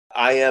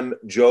I am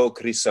Joe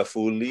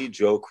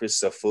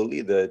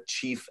Crisafulli, the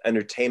chief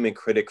entertainment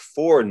critic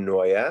for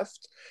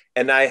Neueft,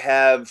 and I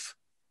have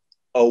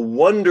a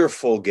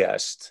wonderful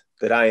guest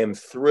that I am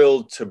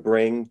thrilled to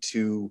bring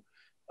to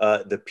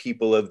the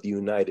people of the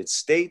United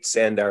States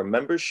and our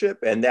membership,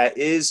 and that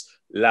is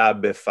La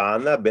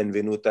Befana.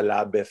 Benvenuta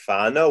La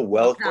Befana.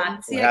 Welcome.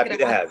 Grazie, We're happy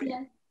to have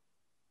you.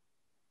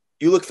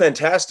 You look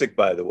fantastic,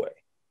 by the way.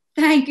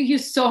 Thank you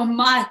so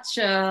much.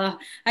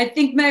 I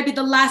think maybe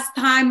the last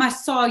time I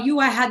saw you,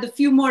 I had a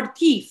few more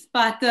teeth,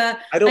 but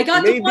I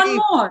got one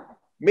more.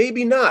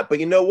 Maybe not,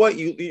 but you know what?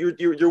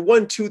 Your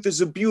one tooth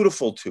is a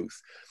beautiful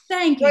tooth.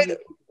 Thank you.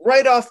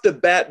 Right off the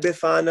bat,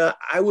 Befana,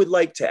 I would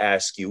like to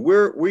ask you,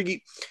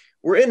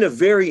 we're in a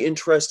very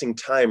interesting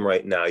time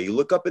right now. You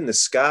look up in the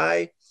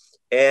sky,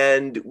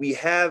 and we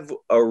have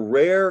a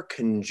rare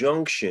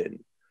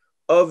conjunction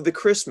of the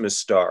Christmas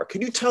star.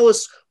 Can you tell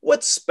us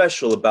what's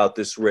special about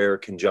this rare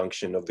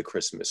conjunction of the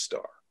Christmas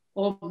star?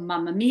 Oh,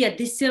 mamma mia,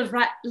 this is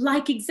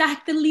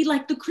exactly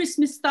like the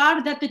Christmas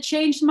star that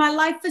changed my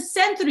life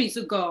centuries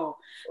ago.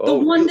 The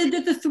one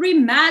that the three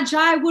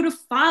magi were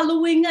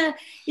following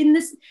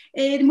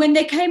when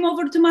they came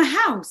over to my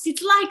house.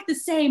 It's like the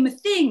same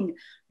thing.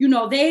 You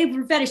know, they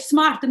were very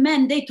smart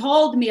men. They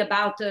told me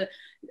about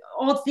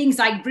all things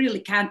I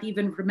really can't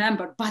even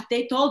remember. But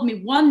they told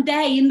me one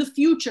day in the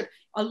future,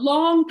 a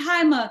long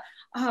time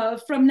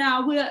from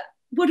now,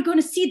 we're going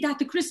to see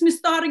the Christmas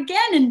star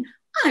again. And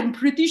I'm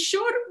pretty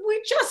sure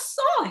we just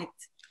saw it.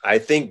 I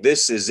think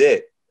this is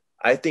it.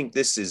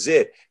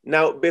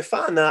 Now,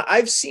 Befana,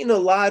 I've seen a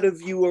lot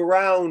of you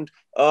around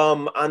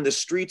on the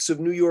streets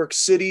of New York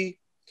City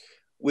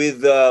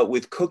with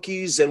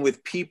cookies and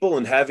with people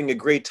and having a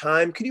great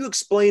time. Can you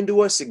explain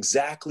to us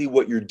exactly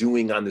what you're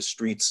doing on the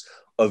streets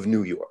of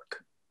New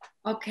York?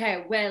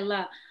 Okay,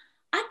 well,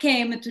 I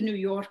came to New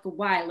York a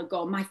while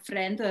ago. My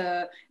friend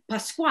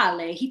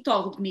Pasquale, he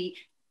told me,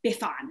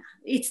 Befana,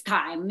 it's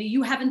time.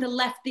 You haven't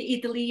left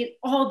Italy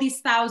all these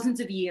thousands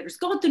of years.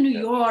 Go to New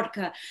York.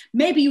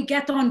 Maybe you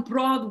get on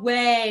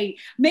Broadway.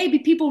 Maybe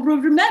people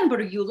will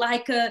remember you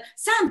like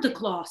Santa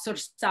Claus or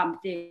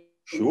something.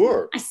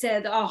 Sure. I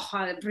said, oh,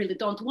 I really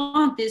don't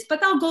want this,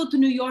 but I'll go to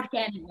New York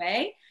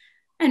anyway.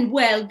 And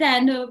well,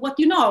 then what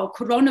you know,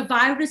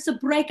 coronavirus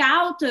break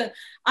out.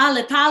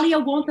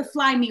 Alitalia won't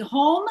fly me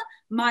home.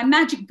 My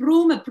magic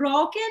broom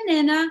broken,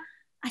 and I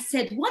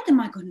said, what am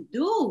I going to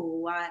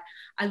do?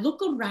 I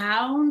look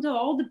around,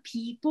 all the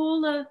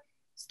people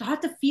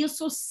start to feel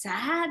so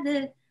sad.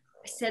 I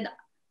said,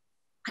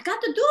 I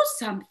got to do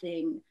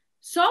something.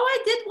 So I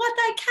did what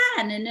I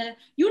can. And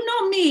you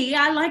know me,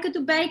 I like to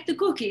bake the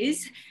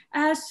cookies.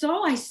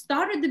 So I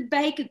started to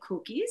bake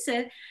cookies.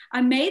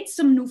 I made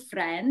some new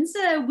friends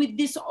with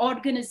this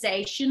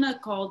organization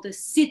called the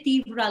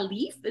City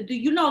Relief. Do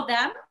you know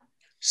them?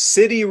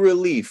 City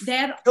Relief.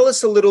 Tell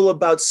us a little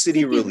about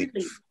City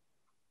Relief.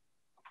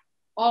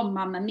 Oh,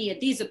 mamma mia,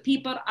 these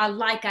people are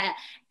like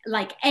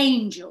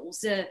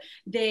angels.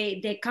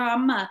 They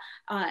come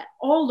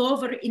all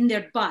over in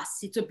their bus.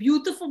 It's a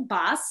beautiful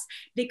bus.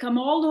 They come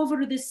all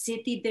over the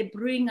city. They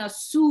bring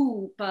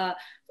soup,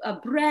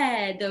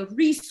 bread,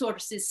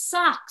 resources,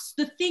 socks,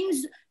 the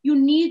things you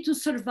need to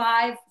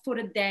survive for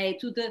a day,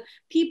 to the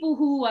people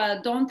who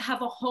don't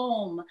have a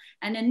home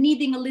and are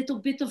needing a little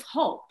bit of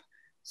hope.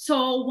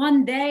 So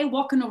one day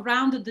walking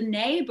around the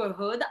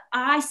neighborhood,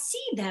 I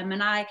see them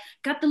and I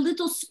got a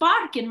little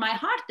spark in my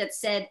heart that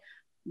said,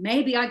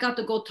 maybe I got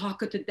to go talk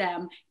to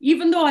them.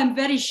 Even though I'm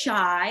very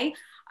shy,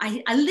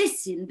 I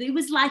listened. It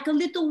was like a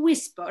little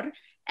whisper.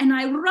 And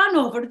I run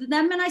over to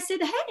them and I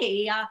said,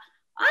 hey,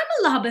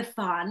 I'm La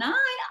Befana.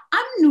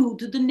 I'm new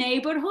to the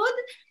neighborhood.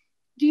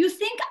 Do you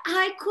think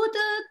I could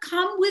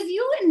come with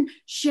you and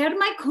share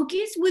my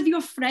cookies with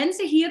your friends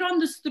here on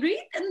the street?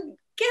 And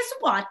guess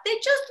what? They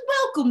just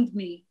welcomed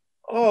me.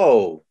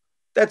 Oh,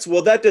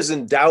 that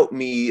doesn't doubt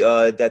me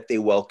that they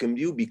welcomed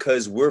you,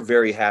 because we're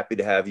very happy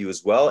to have you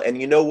as well. And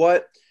you know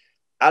what?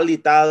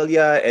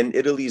 Alitalia and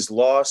Italy's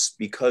loss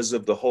because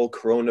of the whole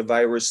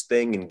coronavirus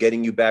thing and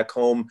getting you back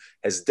home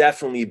has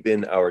definitely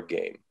been our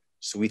game.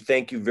 So we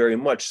thank you very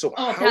much. So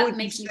that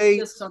makes me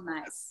feel so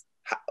nice.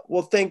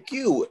 Well, thank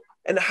you.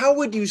 And how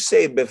would you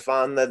say,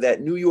 Befana,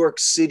 that New York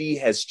City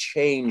has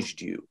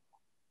changed you?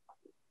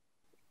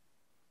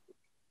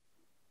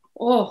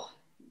 Oh,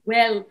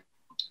 well,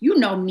 you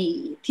know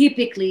me.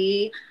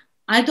 Typically,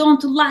 I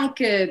don't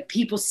like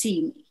people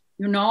see me.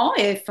 You know,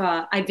 if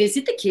I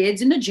visit the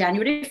kids on the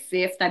January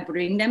 5th, I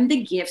bring them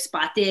the gifts.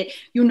 But,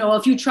 you know,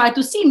 if you try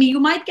to see me, you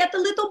might get a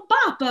little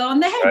bop on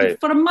the head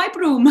from my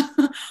broom.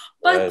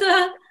 But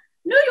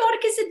New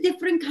York is a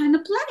different kind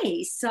of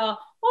place.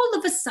 All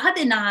of a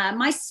sudden,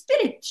 my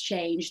spirit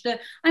changed.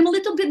 I'm a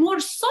little bit more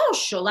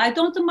social. I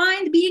don't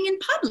mind being in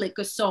public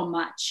so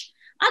much.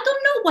 I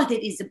don't know what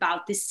it is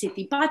about this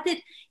city, but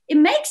it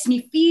makes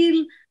me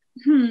feel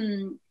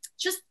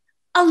just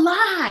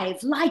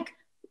alive,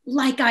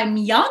 like I'm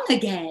young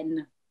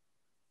again.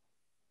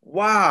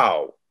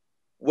 Wow.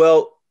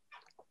 Well,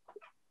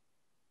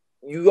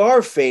 you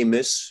are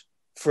famous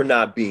for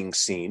not being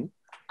seen.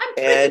 I'm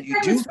and pretty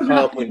you do famous for come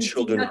not when eating,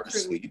 children are that's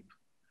true. asleep.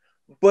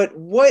 But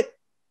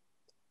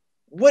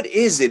what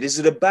is it? Is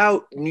it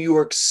about New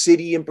York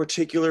City in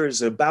particular?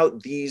 Is it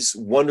about these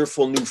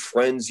wonderful new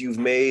friends you've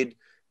made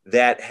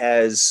that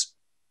has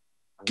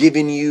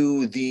given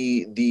you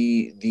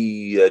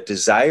the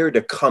desire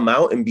to come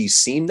out and be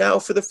seen now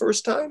for the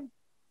first time?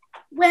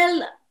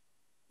 Well,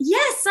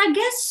 yes, I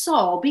guess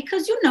so,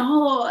 because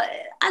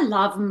I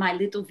love my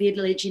little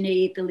village in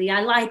Italy.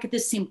 I like the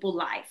simple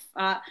life.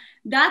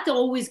 That's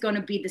always going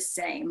to be the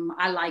same.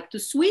 I like to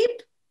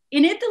sweep.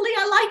 In Italy,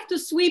 I like to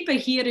sweep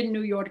here in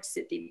New York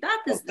City.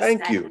 That Oh, is the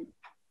thank same. you.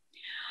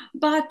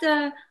 But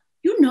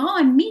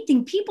I'm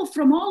meeting people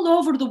from all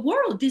over the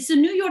world. This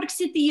New York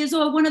City is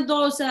one of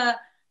those,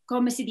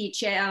 come si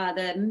dice,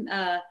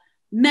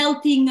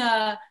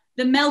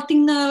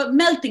 melting,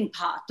 melting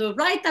pot,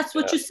 right? That's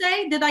what Yeah. you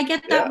say. Did I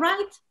get Yeah. that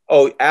right?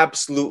 Oh,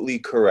 absolutely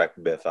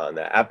correct,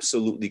 Befana.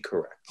 Absolutely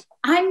correct.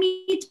 I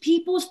meet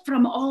people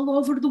from all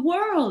over the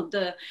world.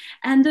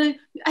 And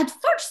at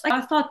first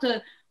I thought,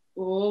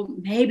 oh,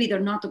 maybe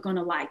they're not going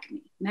to like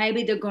me.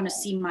 Maybe they're going to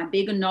see my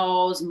big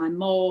nose, my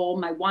mole,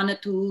 my one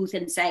tooth,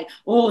 and say,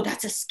 oh,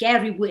 that's a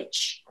scary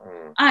witch.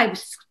 I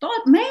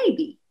thought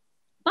maybe,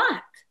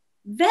 but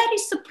very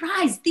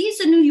surprised.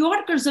 These New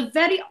Yorkers are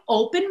very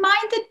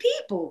open-minded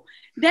people.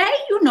 They,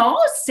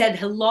 said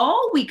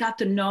hello. We got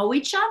to know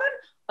each other.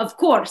 Of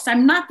course,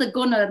 I'm not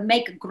going to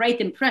make a great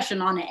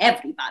impression on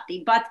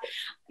everybody, but,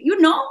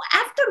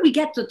 after we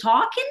get to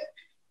talking,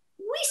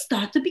 we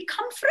start to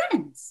become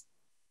friends.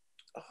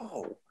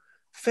 Oh,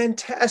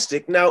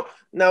 fantastic. Now,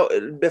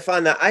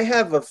 Befana, I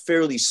have a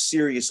fairly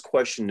serious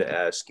question to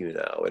ask you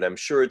now, and I'm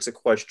sure it's a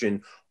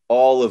question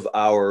all of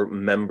our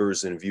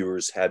members and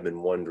viewers have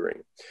been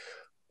wondering.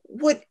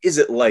 What is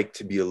it like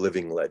to be a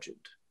living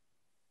legend?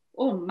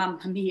 Oh,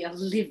 mamma mia,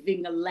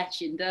 living a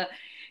legend.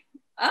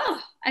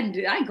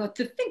 And I got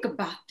to think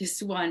about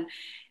this one.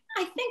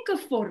 I think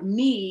for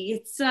me,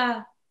 it's,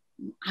 I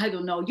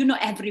don't know,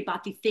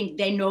 everybody think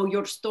they know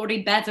your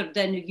story better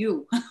than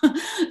you.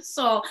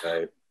 So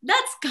Right.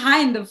 that's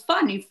kind of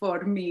funny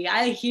for me.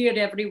 I hear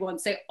everyone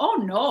say, oh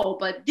no,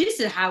 but this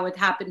is how it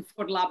happened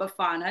for La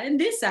Befana, and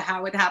this is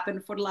how it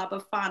happened for La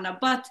Befana.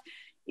 But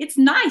it's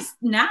nice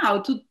now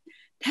to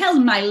tell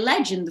my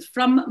legend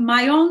from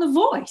my own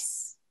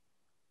voice.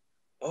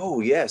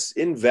 Oh, yes,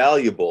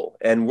 invaluable.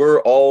 And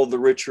we're all the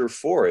richer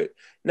for it.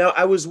 Now,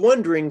 I was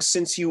wondering,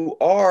 since you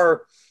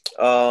are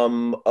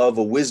of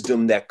a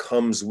wisdom that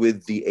comes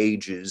with the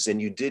ages,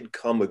 and you did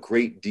come a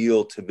great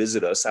deal to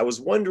visit us, I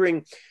was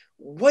wondering,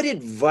 what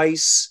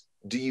advice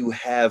do you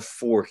have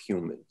for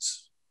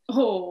humans?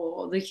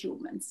 Oh, the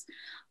humans.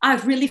 I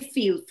really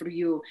feel for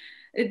you.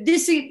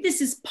 This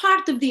is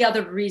part of the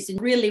other reason,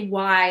 really,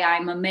 why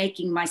I'm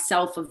making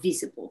myself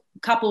visible. A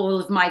couple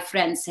of my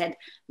friends said,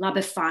 La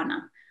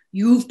Befana,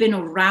 you've been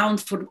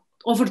around for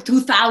over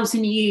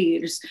 2,000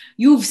 years.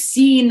 You've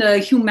seen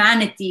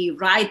humanity,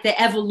 right?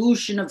 The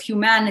evolution of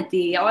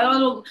humanity,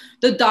 all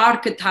the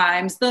darker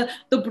times, the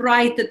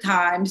brighter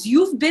times.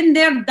 You've been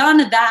there,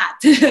 done that.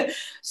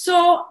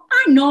 So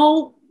I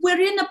know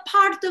we're in a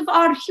part of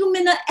our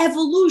human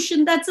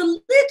evolution that's a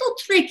little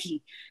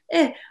tricky.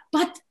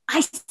 But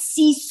I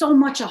see so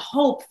much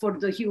hope for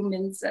the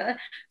humans.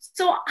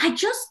 So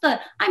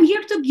I'm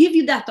here to give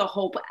you that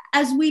hope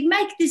as we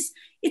make this.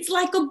 It's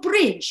like a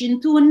bridge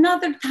into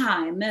another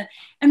time.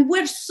 And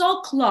we're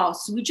so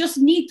close. We just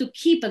need to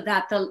keep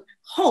that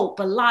hope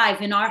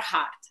alive in our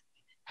heart.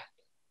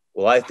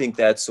 Well, I think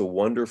that's a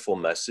wonderful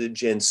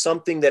message and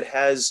something that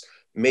has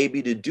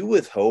maybe to do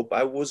with hope.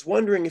 I was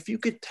wondering if you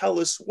could tell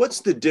us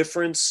what's the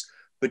difference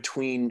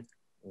between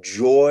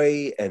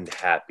joy and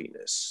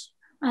happiness?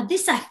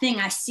 This I think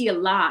I see a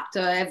lot.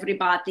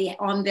 Everybody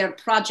on their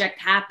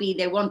project happy.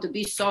 They want to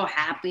be so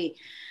happy.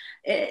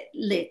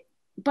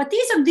 But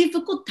these are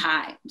difficult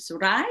times,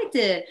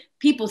 right?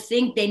 People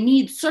think they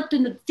need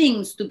certain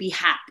things to be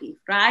happy,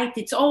 right?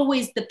 It's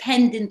always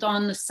dependent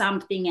on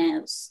something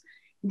else.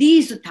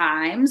 These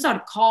times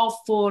are called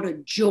for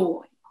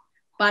joy.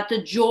 But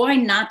the joy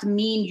not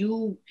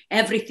mean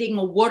everything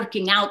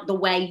working out the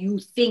way you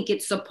think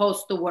it's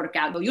supposed to work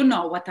out. Well, you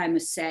know what I'm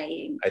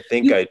saying. I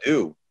think I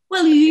do.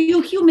 Well,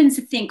 you humans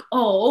think,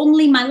 oh,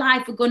 only my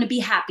life is going to be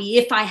happy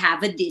if I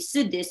have this.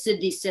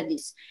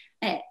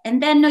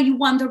 And then you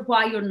wonder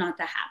why you're not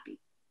happy.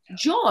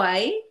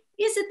 Joy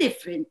is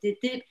different.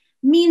 It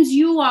means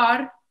you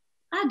are,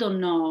 I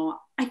don't know,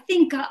 I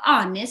think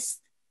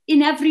honest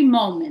in every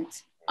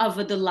moment of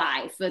the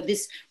life,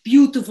 this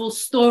beautiful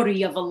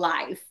story of a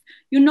life.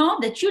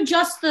 That you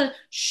just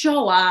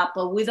show up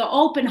with an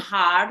open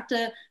heart,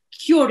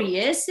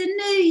 curious, and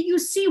you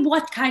see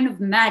what kind of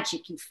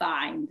magic you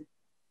find.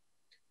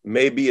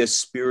 Maybe a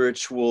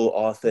spiritual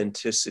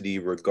authenticity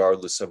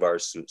regardless of our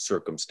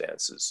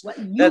circumstances. Well,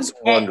 That's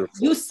wonderful.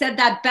 You said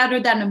that better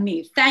than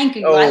me. Thank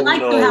you. Oh, I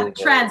like to have a no.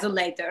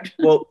 translator.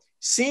 Well,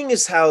 seeing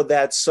as how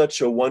that's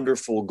such a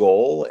wonderful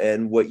goal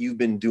and what you've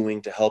been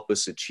doing to help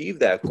us achieve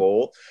that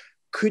goal,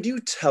 could you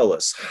tell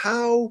us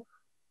how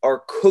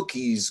are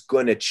cookies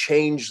going to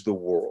change the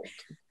world?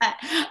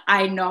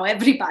 I know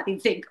everybody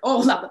think, oh,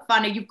 La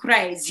Befana, you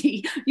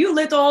crazy. You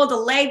little old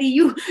lady,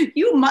 you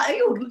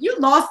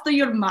lost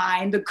your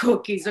mind. The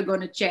cookies are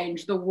going to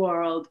change the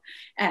world.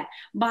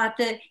 But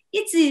it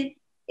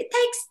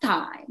takes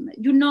time.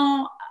 You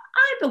know,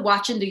 I've been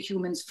watching the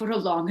humans for a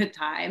long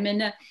time,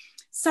 and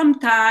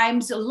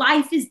sometimes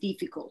life is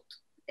difficult.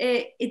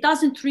 It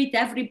doesn't treat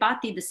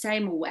everybody the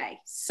same way.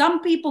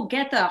 Some people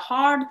get the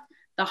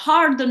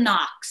harder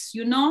knocks,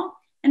 you know,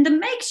 and it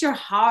makes your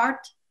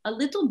heart a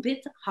little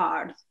bit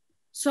hard.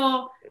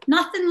 So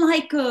nothing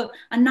like a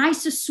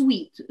nice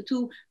sweet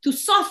to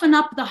soften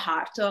up the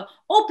heart,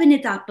 open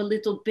it up a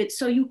little bit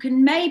so you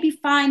can maybe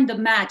find the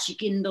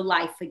magic in the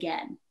life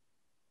again.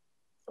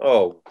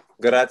 Oh,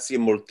 grazie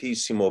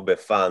moltissimo,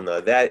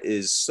 Befana. That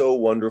is so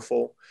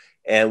wonderful.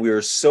 And we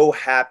are so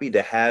happy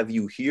to have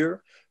you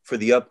here for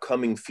the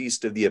upcoming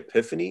Feast of the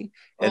Epiphany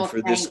and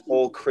for this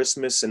whole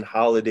Christmas and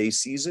holiday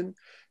season.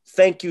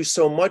 Thank you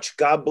so much.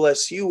 God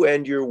bless you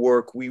and your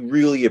work. We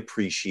really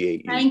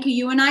appreciate you. Thank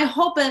you. And I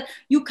hope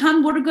you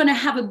come. We're going to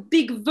have a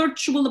big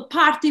virtual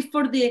party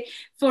for the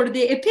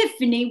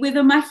Epiphany with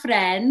my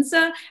friends.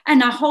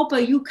 And I hope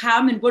you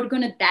come and we're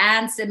going to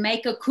dance and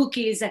make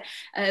cookies,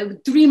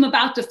 dream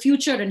about the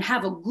future and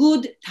have a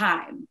good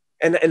time.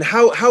 And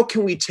how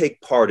can we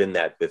take part in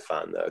that,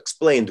 Befana?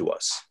 Explain to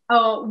us.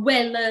 Well,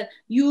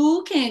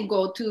 you can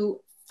go to,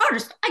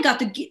 first, I got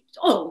the gift.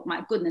 Oh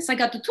my goodness, I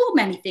got too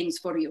many things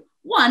for you.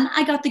 One,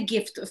 I got the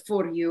gift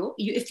for you.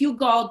 If you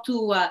go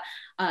to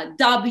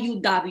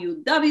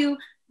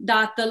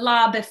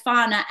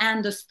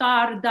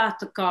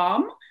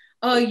www.labefanaandstar.com,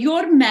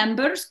 your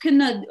members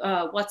can,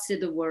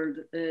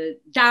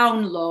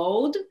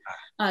 download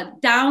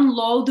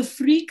the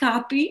free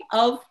copy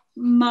of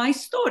my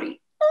story.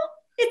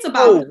 It's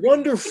about. Oh,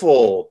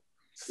 wonderful.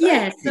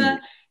 Yes.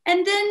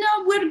 And then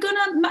we're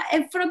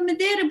gonna, from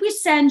there, we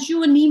send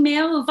you an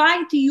email,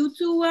 invite you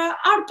to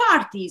our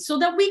party so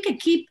that we can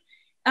keep,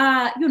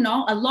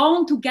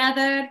 alone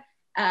together,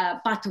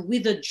 but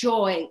with a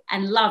joy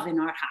and love in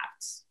our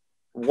hearts.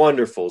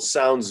 Wonderful.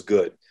 Sounds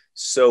good.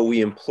 So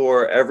we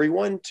implore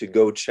everyone to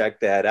go check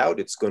that out.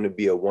 It's going to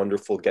be a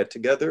wonderful get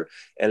together.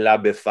 And La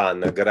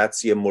Befana,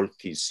 grazie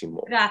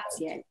moltissimo.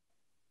 Grazie.